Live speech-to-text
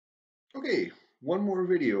Okay, one more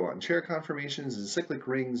video on chair conformations and cyclic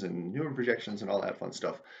rings and Newman projections and all that fun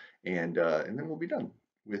stuff. And then we'll be done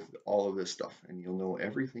with all of this stuff and you'll know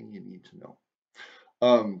everything you need to know.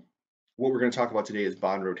 Um, what we're going to talk about today is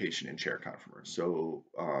bond rotation in chair conformers. So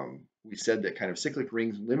we said that kind of cyclic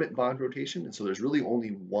rings limit bond rotation, and so there's really only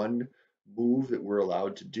one move that we're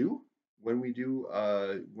allowed to do when we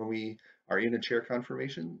are in a chair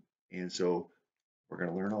conformation, and so we're going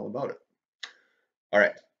to learn all about it. All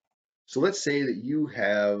right. So let's say that you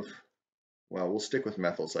have, well, we'll stick with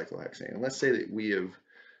methyl cyclohexane. And let's say that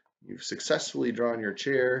you've successfully drawn your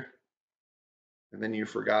chair, and then you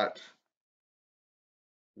forgot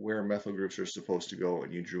where methyl groups are supposed to go,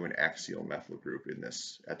 and you drew an axial methyl group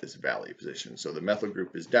at this valley position. So the methyl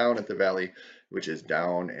group is down at the valley, which is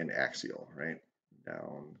down and axial, right?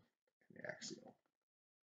 Down and axial.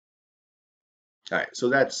 All right, so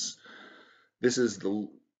this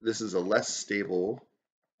is a less stable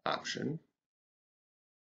option.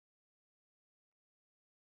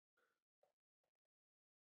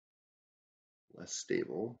 Less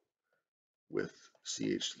stable with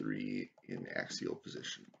CH3 in axial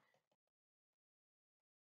position.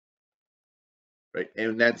 Right?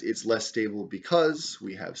 And it's less stable because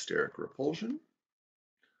we have steric repulsion.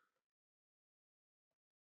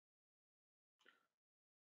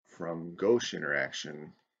 From gauche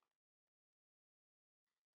interaction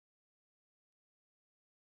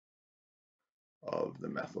of the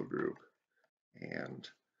methyl group and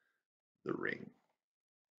the ring.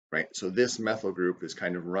 Right? So this methyl group is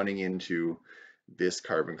kind of running into this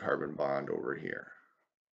carbon-carbon bond over here.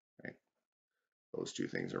 Right? Those two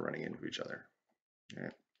things are running into each other.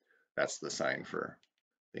 Right? That's the sign for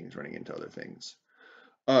things running into other things.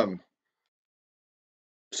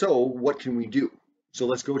 So what can we do? So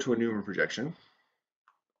let's go to a Newman projection.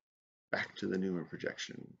 Back to the Newman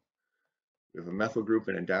projection. We have a methyl group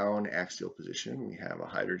in a down axial position. We have a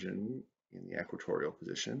hydrogen in the equatorial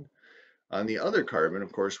position. On the other carbon,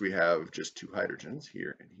 of course, we have just two hydrogens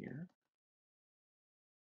here and here.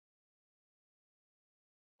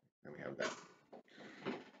 And we have that.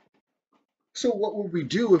 So what would we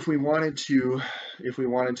do if we wanted to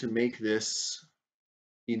make this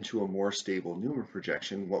into a more stable Newman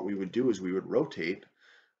projection? What we would do is we would rotate,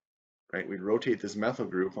 right? We'd rotate this methyl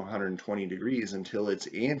group 120 degrees until it's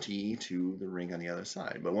anti to the ring on the other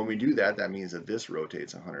side. But when we do that, that means that this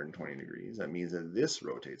rotates 120 degrees. That means that this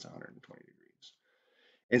rotates 120 degrees.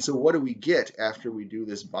 And so what do we get after we do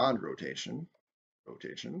this bond rotation?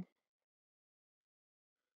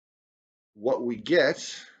 What we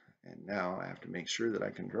get, and now I have to make sure that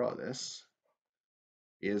I can draw this,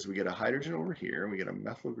 is we get a hydrogen over here, we get a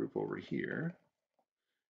methyl group over here,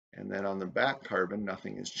 and then on the back carbon,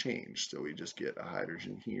 nothing has changed. So we just get a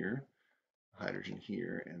hydrogen here,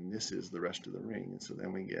 and this is the rest of the ring. And so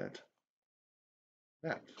then we get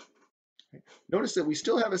that. Okay. Notice that we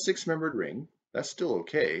still have a six-membered ring. That's still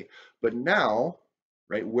okay. But now,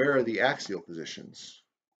 right, where are the axial positions?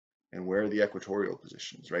 And where are the equatorial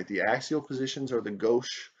positions, right? The axial positions are the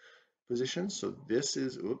gauche positions. So this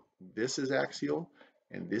is axial,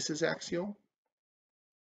 and this is axial,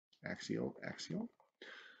 axial.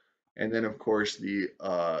 And then, of course, the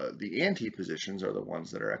anti-positions are the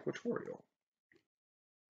ones that are equatorial.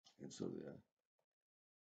 And so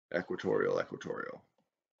the equatorial.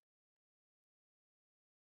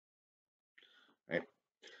 Right?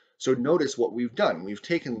 So notice what we've done. We've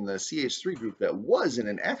taken the CH3 group that was in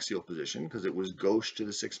an axial position because it was gauche to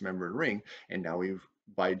the six-membered ring, and now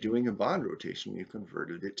by doing a bond rotation, we've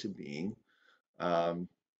converted it to being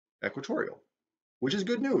equatorial, which is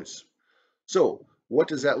good news. So what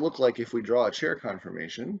does that look like if we draw a chair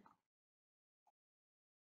conformation?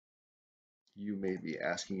 You may be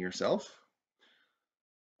asking yourself.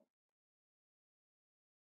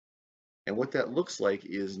 And what that looks like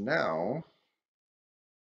is now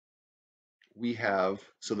we have,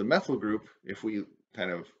 so the methyl group, if we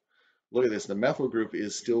kind of look at this, the methyl group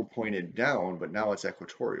is still pointed down, but now it's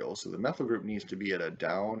equatorial. So the methyl group needs to be at a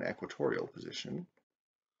down equatorial position.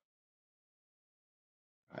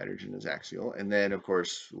 Hydrogen is axial. And then, of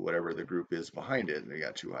course, whatever the group is behind it, they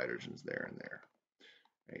got two hydrogens there and there.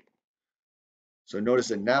 Right? So notice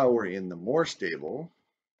that now we're in the more stable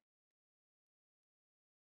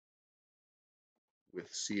with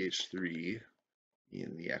CH3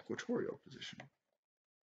 in the equatorial position.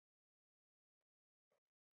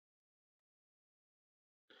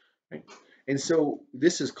 Right? And so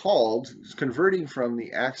this is called, converting from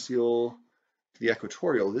the axial to the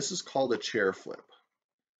equatorial, this is called a chair flip.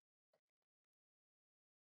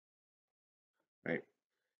 Right?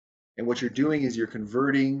 And what you're doing is you're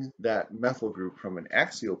converting that methyl group from an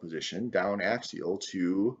axial position, down axial,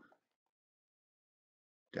 to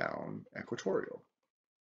down equatorial,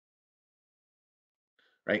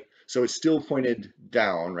 right? So it's still pointed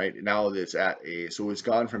down, right? Now that it's at so it's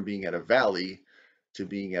gone from being at a valley to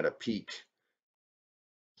being at a peak.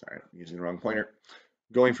 Sorry, I'm using the wrong pointer.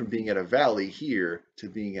 Going from being at a valley here to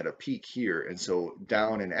being at a peak here. And so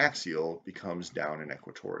down in axial becomes down in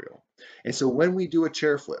equatorial. And so when we do a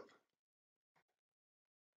chair flip,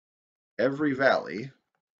 every valley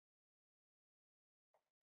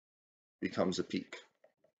becomes a peak,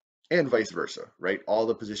 and vice versa, right? All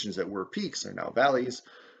the positions that were peaks are now valleys.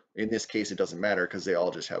 In this case, it doesn't matter because they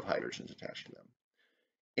all just have hydrogens attached to them.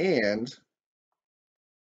 And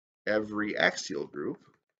every axial group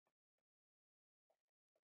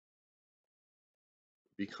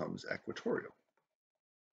becomes equatorial.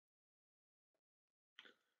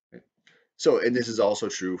 Right? So, and this is also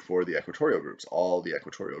true for the equatorial groups. All the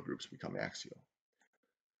equatorial groups become axial.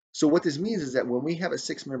 So what this means is that when we have a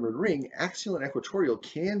six-membered ring, axial and equatorial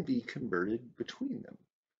can be converted between them.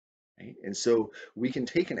 Right? And so we can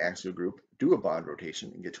take an axial group, do a bond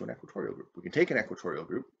rotation, and get to an equatorial group. We can take an equatorial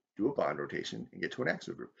group, do a bond rotation, and get to an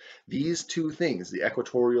axial group. These two things, the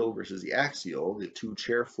equatorial versus the axial, the two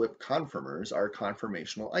chair flip conformers, are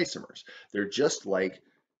conformational isomers. They're just like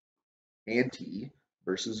anti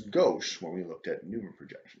versus gauche when we looked at Newman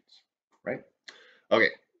projections, right? Okay,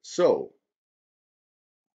 so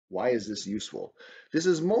why is this useful? This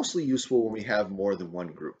is mostly useful when we have more than one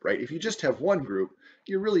group, right? If you just have one group,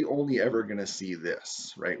 you're really only ever going to see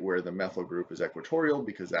this, right? Where the methyl group is equatorial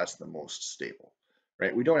because that's the most stable,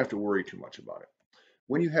 right? We don't have to worry too much about it.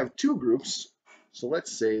 When you have two groups, so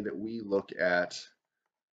let's say that we look at,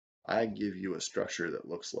 I give you a structure that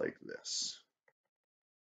looks like this.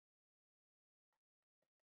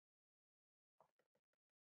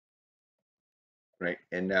 Right,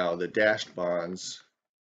 and now the dashed bonds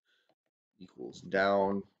equals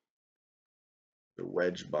down, the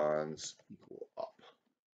wedge bonds equal up,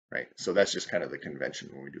 right? So that's just kind of the convention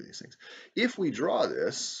when we do these things. If we draw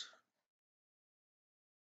this,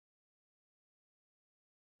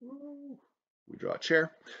 we draw a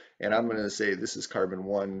chair, and I'm going to say this is carbon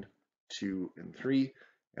 1, 2, and 3,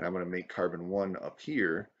 and I'm going to make carbon 1 up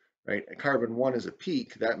here, right? Carbon 1 is a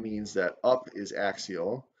peak. That means that up is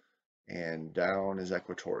axial and down is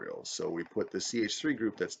equatorial. So we put the CH3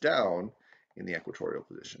 group that's down in the equatorial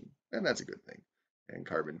position, and that's a good thing. And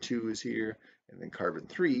carbon 2 is here, and then carbon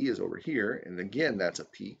 3 is over here, and again, that's a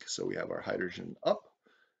peak. So we have our hydrogen up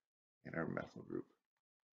and our methyl group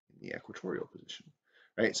in the equatorial position,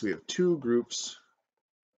 right? So we have two groups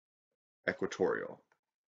equatorial.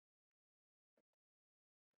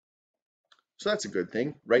 So that's a good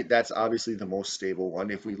thing, right? That's obviously the most stable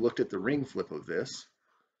one. If we looked at the ring flip of this,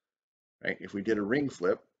 right? If we did a ring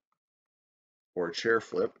flip or a chair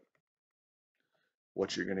flip,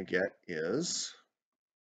 what you're going to get is,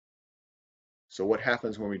 so what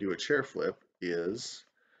happens when we do a chair flip is,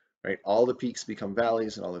 right, all the peaks become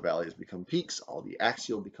valleys and all the valleys become peaks, all the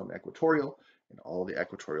axial become equatorial, and all the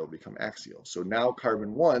equatorial become axial. So now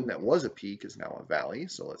carbon 1 that was a peak is now a valley.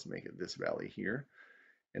 So let's make it this valley here.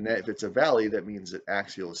 And that if it's a valley, that means that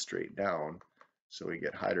axial is straight down. So we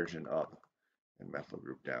get hydrogen up and methyl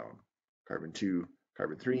group down. Carbon 2,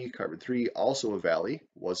 carbon 3 also a valley,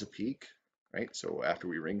 was a peak, right? So after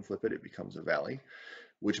we ring flip it, it becomes a valley,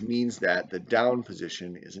 which means that the down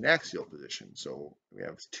position is an axial position. So we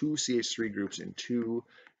have two CH3 groups in two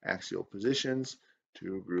axial positions,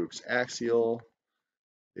 two groups axial.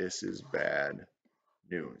 This is bad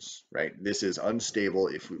news, right? This is unstable.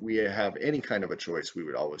 If we have any kind of a choice, we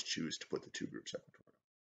would always choose to put the two groups equatorial.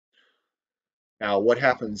 Now, what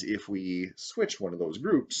happens if we switch one of those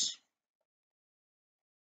groups?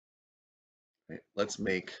 Right, let's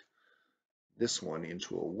make this one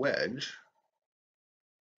into a wedge.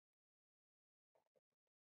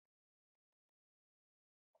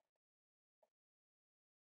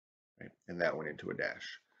 Right, and that one into a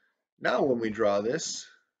dash. Now when we draw this,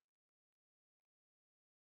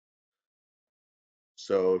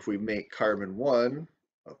 so if we make carbon 1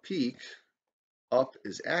 a peak, up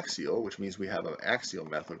is axial, which means we have an axial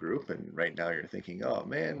methyl group, and right now you're thinking, oh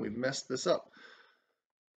man, we've messed this up.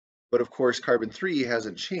 But of course, carbon 3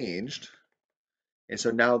 hasn't changed, and so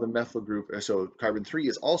now the methyl group, so carbon 3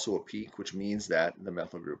 is also a peak, which means that the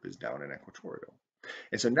methyl group is down in equatorial.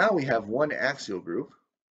 And so now we have one axial group,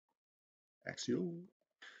 axial,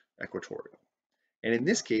 equatorial. And in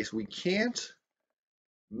this case, we can't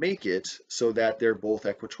make it so that they're both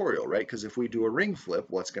equatorial, right? Because if we do a ring flip,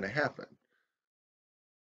 what's going to happen?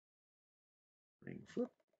 Ring flip.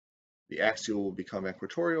 The axial will become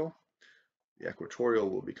equatorial. The equatorial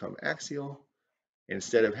will become axial.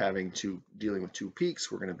 Instead of dealing with two peaks,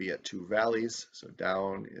 we're going to be at two valleys. So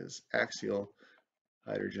down is axial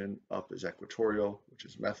hydrogen, up is equatorial, which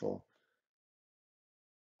is methyl.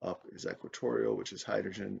 Up is equatorial, which is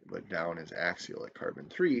hydrogen, but down is axial at carbon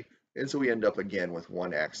 3. And so we end up again with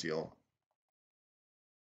one axial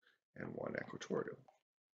and one equatorial.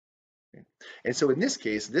 Okay. And so in this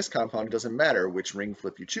case, this compound doesn't matter which ring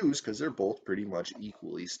flip you choose because they're both pretty much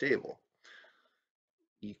equally stable.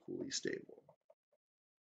 Equally stable.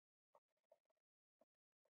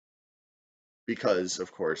 Because,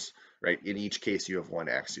 of course, right, in each case you have one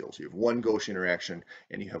axial. So you have one gauche interaction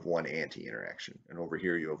and you have one anti-interaction. And over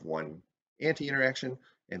here you have one anti-interaction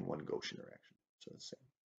and one gauche interaction. So it's the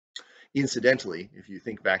same. Incidentally, if you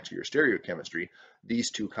think back to your stereochemistry,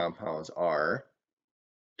 these two compounds are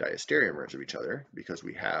diastereomers of each other because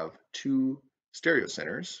we have two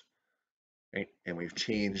stereocenters, right? And we've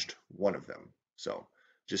changed one of them. So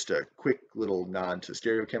just a quick little nod to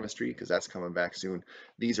stereochemistry because that's coming back soon.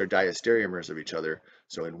 These are diastereomers of each other.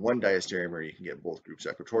 So in one diastereomer, you can get both groups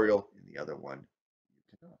equatorial. In the other one,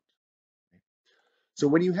 you cannot. Okay. So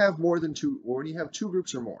when you have more than two, or when you have two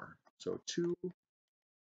groups or more, so two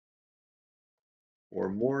or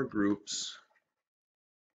more groups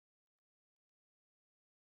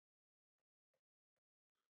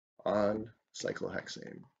on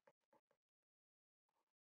cyclohexane,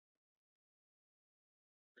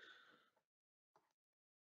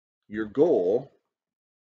 your goal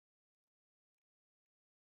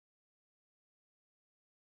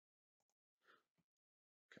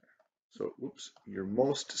So, whoops, your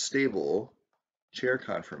most stable chair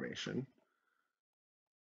conformation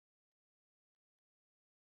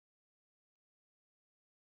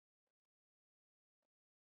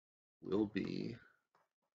will be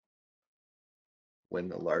when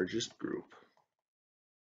the largest group,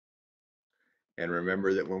 and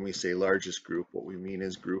remember that when we say largest group, what we mean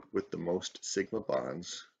is group with the most sigma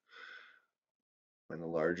bonds, when the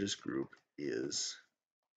largest group is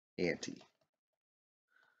anti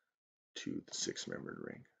to the six-membered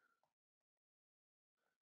ring.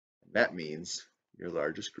 And that means your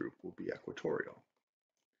largest group will be equatorial.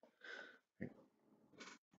 Okay.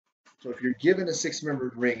 So if you're given a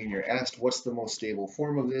six-membered ring and you're asked what's the most stable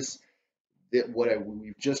form of this,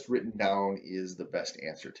 we've just written down is the best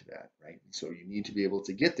answer to that, right? So you need to be able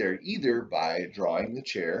to get there either by drawing the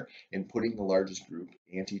chair and putting the largest group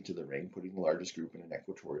anti to the ring, putting the largest group in an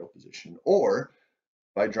equatorial position, or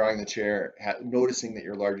by drawing the chair, noticing that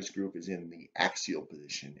your largest group is in the axial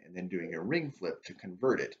position, and then doing a ring flip to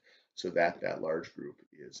convert it so that that large group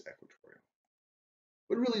is equatorial.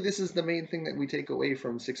 But really, this is the main thing that we take away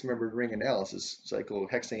from six-membered ring analysis,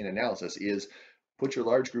 cyclohexane analysis, is put your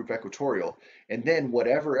large group equatorial, and then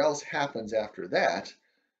whatever else happens after that,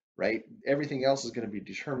 right, everything else is going to be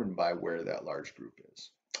determined by where that large group is.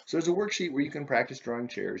 So there's a worksheet where you can practice drawing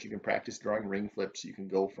chairs, you can practice drawing ring flips, you can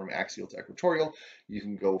go from axial to equatorial, you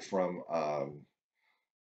can go from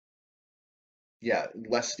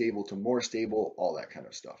less stable to more stable, all that kind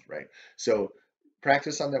of stuff, right? So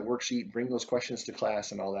practice on that worksheet, bring those questions to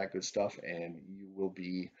class and all that good stuff, and you will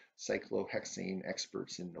be cyclohexane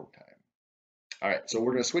experts in no time. All right, so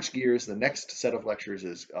we're going to switch gears. The next set of lectures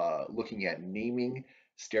is looking at naming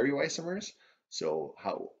stereoisomers. So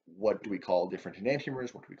what do we call different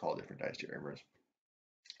enantiomers? What do we call different diastereomers?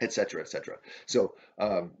 Et cetera, et cetera. So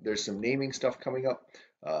there's some naming stuff coming up,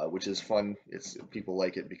 which is fun. People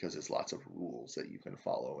like it because it's lots of rules that you can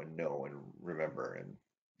follow and know and remember, and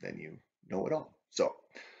then you know it all. So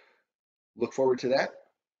look forward to that,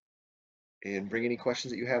 and bring any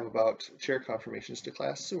questions that you have about chair conformations to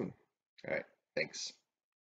class soon. All right, thanks.